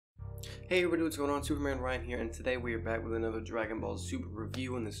Hey everybody, what's going on? SupermanRion here, and today we are back with another Dragon Ball Super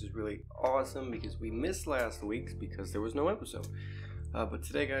review, and this is really awesome because we missed last week's because there was no episode. But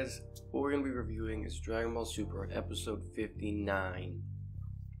today, guys, what we're going to be reviewing is Dragon Ball Super episode 59.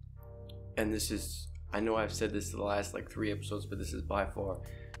 And this is, I know I've said this the last like 3 episodes, but this is by far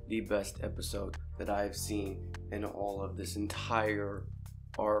the best episode that I've seen in all of this entire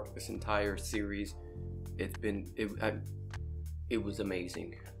arc, this entire series. It was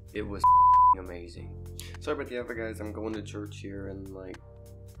amazing. It was amazing. Sorry about the effort, guys. I'm going to church here in like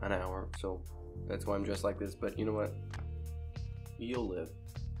an hour, so that's why I'm dressed like this. But you know what? You'll live.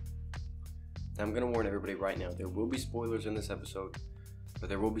 I'm gonna warn everybody right now, there will be spoilers in this episode, but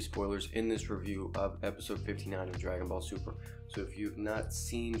there will be spoilers in this review of episode 59 of Dragon Ball Super. So if you've not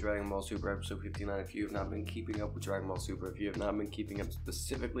seen Dragon Ball Super episode 59, if you have not been keeping up with Dragon Ball Super, if you have not been keeping up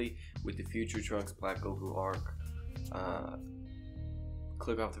specifically with the Future Trunks Black Goku arc,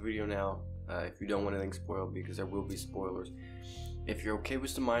 click off the video now if you don't want anything spoiled, because there will be spoilers. If you're okay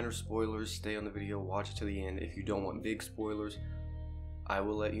with some minor spoilers, stay on the video, watch it to the end. If you don't want big spoilers, I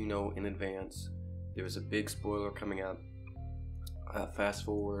will let you know in advance. There is a big spoiler coming out. Fast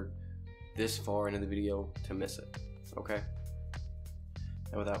forward this far into the video to miss it, okay?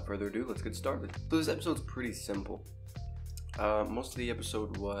 And without further ado, let's get started. So this episode's pretty simple. Most of the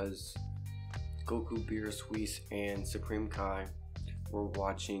episode was Goku, Beerus, Whis, and Supreme Kai were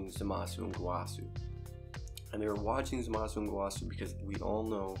watching Zumasu and Guasu. And they were watching Zumasu and Guasu because we all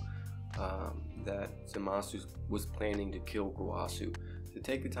know that Zumasu was planning to kill Guasu, to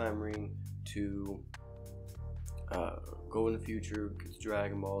take the time ring to go in the future, get the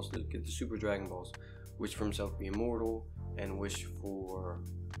Dragon Balls, get the Super Dragon Balls, wish for himself to be immortal, and wish for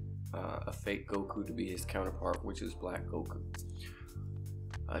a fake Goku to be his counterpart, which is Black Goku.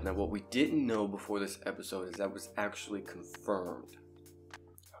 Now what we didn't know before this episode is that was actually confirmed.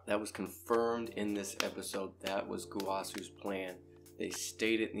 That was confirmed in this episode. That was Guasu's plan. They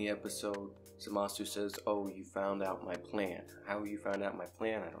stated in the episode, Zumasu says, "Oh, you found out my plan." How you found out my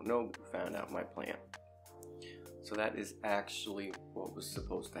plan, I don't know, but you found out my plan. So that is actually what was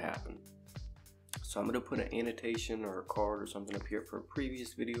supposed to happen. So I'm going to put an annotation or a card or something up here for a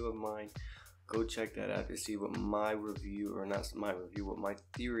previous video of mine. Go check that out to see what my review, or not my review, what my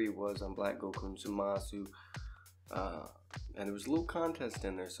theory was on Black Goku and Zumasu. And there was a little contest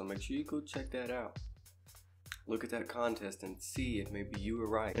in there, so make sure you go check that out. Look at that contest and see if maybe you were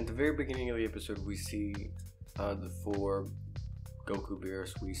right. At the very beginning of the episode, we see the 4 Goku,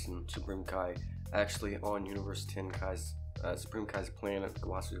 Beerus, Whis, and Supreme Kai actually on Universe 10 Kai's, Supreme Kai's planet,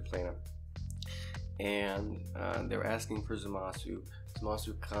 Guasu's planet. And they're asking for Zumasu.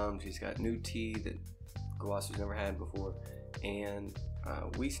 Zumasu comes, he's got new tea that Guasu's never had before. And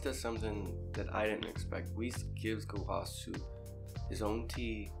Whis does something that I didn't expect. Whis gives Guasu his own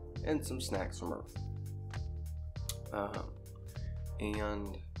tea and some snacks from Earth.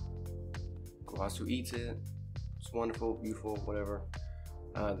 And Guasu eats it. It's wonderful, beautiful, whatever.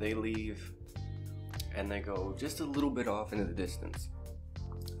 They leave and they go just a little bit off into the distance.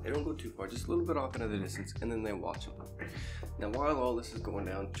 They don't go too far, just a little bit off into the distance, and then they watch him. Now, while all this is going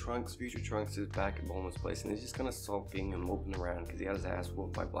down, Future Trunks is back at Bulma's place, and he's just kind of sulking and moping around because he had his ass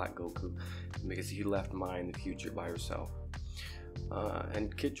whooped by Black Goku because he left Mai in the future by herself.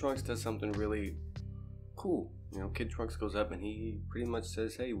 And Kid Trunks does something really cool. You know, Kid Trunks goes up and he pretty much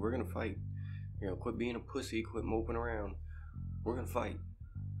says, "Hey, we're gonna fight. You know, quit being a pussy, quit moping around. We're gonna fight."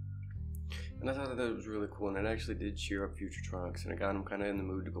 And I thought that was really cool, and it actually did cheer up Future Trunks, and it got him kind of in the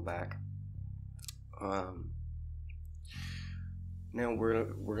mood to go back. Now we're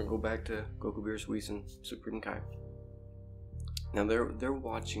gonna go back to Goku, Beerus, Whis, and Supreme Kai. Now they're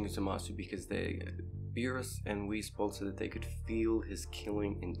watching Zumasu because Beerus and Whis both said that they could feel his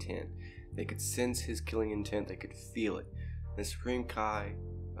killing intent. They could sense his killing intent. They could feel it. And Supreme Kai,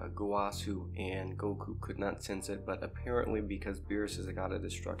 Guasu, and Goku could not sense it, but apparently because Beerus is a god of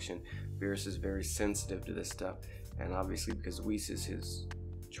destruction, Beerus is very sensitive to this stuff, and obviously because Whis is his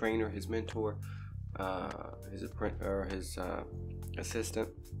trainer, his mentor, his assistant,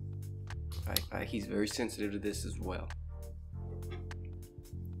 he's very sensitive to this as well.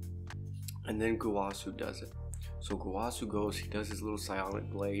 And then Guasu does it. So Guasu goes, he does his little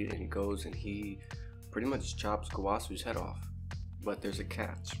psionic blade, and he goes and he pretty much chops Guasu's head off. But there's a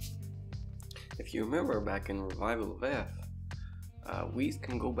catch. If you remember back in Revival of F, Whis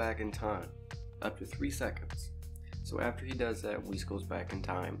can go back in time up to 3 seconds. So after he does that, Whis goes back in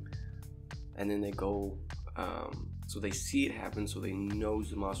time, and then they go, so they see it happen, so they know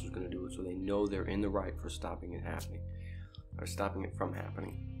Zumasu's going to do it, so they know they're in the right for stopping it happening, or stopping it from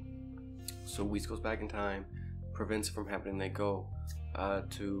happening. So Whis goes back in time, prevents it from happening. They go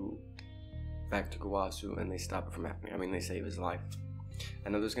to back to Gowasu and they stop it from happening. I mean, they save his life. I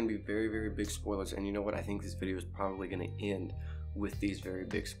know there's going to be very, very big spoilers, and you know what? I think this video is probably going to end with these very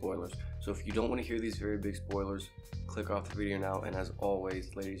big spoilers. So if you don't want to hear these very big spoilers, click off the video now. And as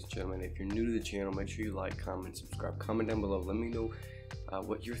always, ladies and gentlemen, if you're new to the channel, make sure you like, comment, subscribe. Comment down below. Let me know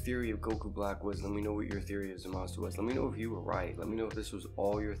what your theory of Goku Black was. Let me know what your theory of Zumasu was. Let me know if you were right. Let me know if this was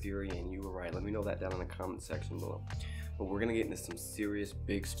all your theory and you were right. Let me know that down in the comment section below. But we're going to get into some serious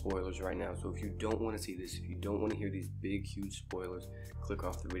big spoilers right now. So if you don't want to see this, if you don't want to hear these big, huge spoilers, click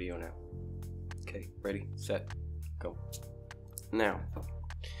off the video now. Okay, ready, set, go. Now,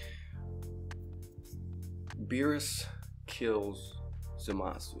 Beerus kills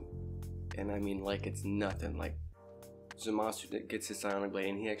Zumasu. And I mean like it's nothing. Like, Zumasu gets his Sonic Blade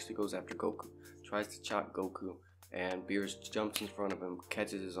and he actually goes after Goku. Tries to chop Goku, and Beerus jumps in front of him,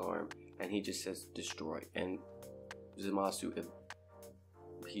 catches his arm, and he just says destroy. And Zumasu,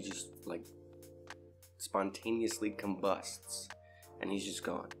 he just like spontaneously combusts and he's just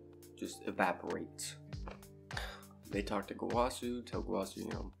gone, just evaporates. They talk to Gowasu, tell Gowasu, you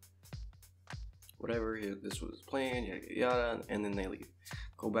know, whatever, this was his plan, yada yada, and then they leave,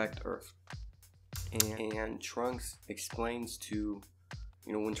 go back to Earth. And Trunks explains to,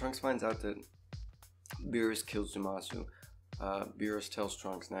 you know, when Trunks finds out that Beerus kills Zumasu, Beerus tells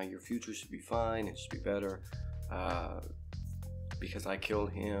Trunks, now your future should be fine, it should be better. Because I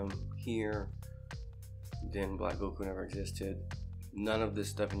killed him here, then Black Goku never existed. None of this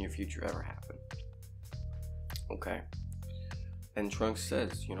stuff in your future ever happened. Okay. And Trunks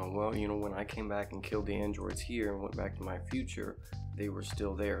says, you know, well, you know, when I came back and killed the androids here and went back to my future, they were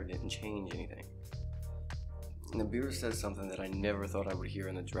still there. It didn't change anything. And the Beerus says something that I never thought I would hear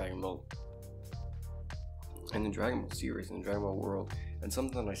in the Dragon Ball series, in the Dragon Ball world, and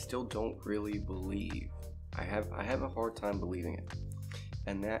something that I still don't really believe. I have a hard time believing it,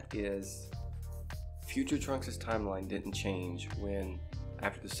 and that is future Trunks' timeline didn't change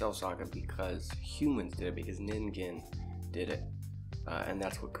after the Cell Saga because humans did it, because Ningen did it, and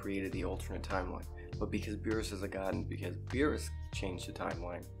that's what created the alternate timeline. But because Beerus is a god and because Beerus changed the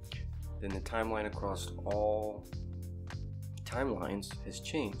timeline, then the timeline across all timelines has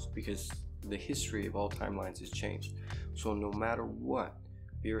changed, because the history of all timelines has changed. So no matter what,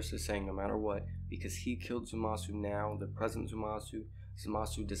 Beerus is saying, no matter what, because he killed Zumasu now, the present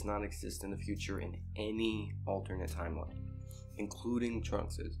Zumasu does not exist in the future in any alternate timeline, including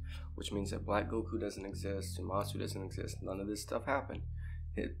Trunks's, which means that Black Goku doesn't exist, Zumasu doesn't exist, none of this stuff happened.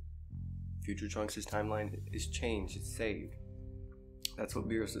 Future Trunks' timeline is changed, it's saved. That's what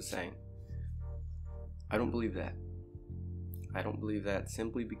Beerus is saying. I don't believe that. I don't believe that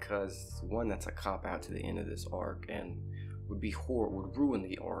simply because, one, that's a cop-out to the end of this arc, and would ruin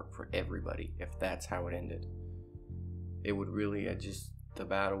the arc for everybody if that's how it ended. It would really, the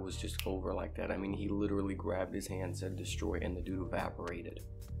battle was just over like that. I mean, he literally grabbed his hand, said destroy, and the dude evaporated.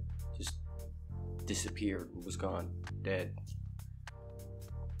 Just disappeared, was gone, dead.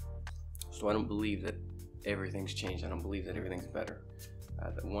 So I don't believe that everything's changed. I don't believe that everything's better.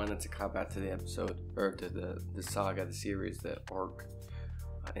 One, that's a cop out to the episode, or to the saga, the series, the arc.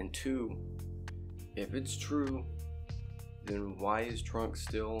 And two, if it's true, then why is Trunks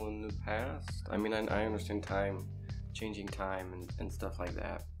still in the past? I mean, I understand time, changing time and stuff like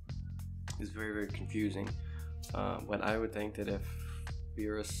that is very, very confusing. But I would think that if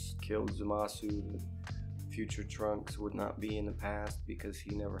Beerus killed Zumasu, future Trunks would not be in the past because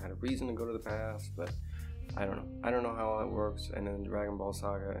he never had a reason to go to the past. But I don't know. I don't know how that works. And in the Dragon Ball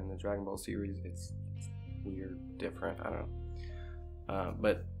saga and the Dragon Ball series, it's weird, different. I don't know.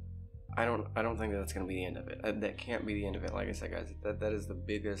 But I don't think that's gonna be the end of it. That can't be the end of it. Like I said, guys, that is the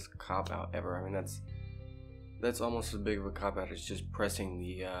biggest cop out ever. I mean, that's almost as big of a cop out as just pressing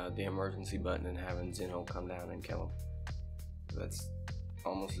the emergency button and having Zeno come down and kill him. That's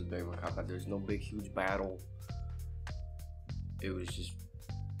almost as big of a cop out. There's no big huge battle. It was just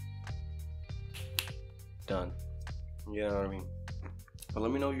done. You know what I mean? But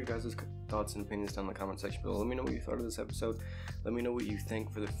let me know your guys' thoughts and opinions down in the comment section below. Let me know what you thought of this episode. Let me know what you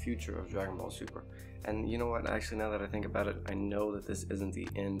think for the future of Dragon Ball Super. And you know what? Actually, now that I think about it, I know that this isn't the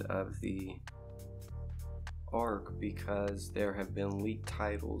end of the arc because there have been leaked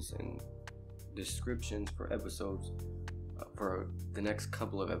titles and descriptions for episodes for the next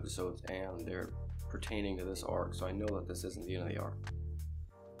couple of episodes, and they're pertaining to this arc. So I know that this isn't the end of the arc.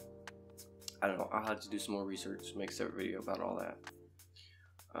 I don't know. I'll have to do some more research, make a separate video about all that.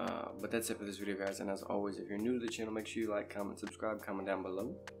 But that's it for this video, guys. And as always, if you're new to the channel, make sure you like, comment, subscribe, comment down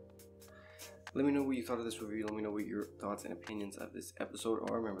below. Let me know what you thought of this review. Let me know what your thoughts and opinions of this episode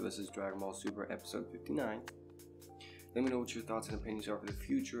are. Remember, this is Dragon Ball Super episode 59. Let me know what your thoughts and opinions are for the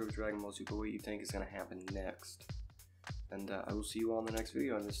future of Dragon Ball Super, what you think is going to happen next. And I will see you all in the next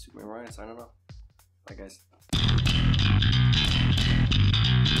video. On this SupermanRion signing off. Bye guys.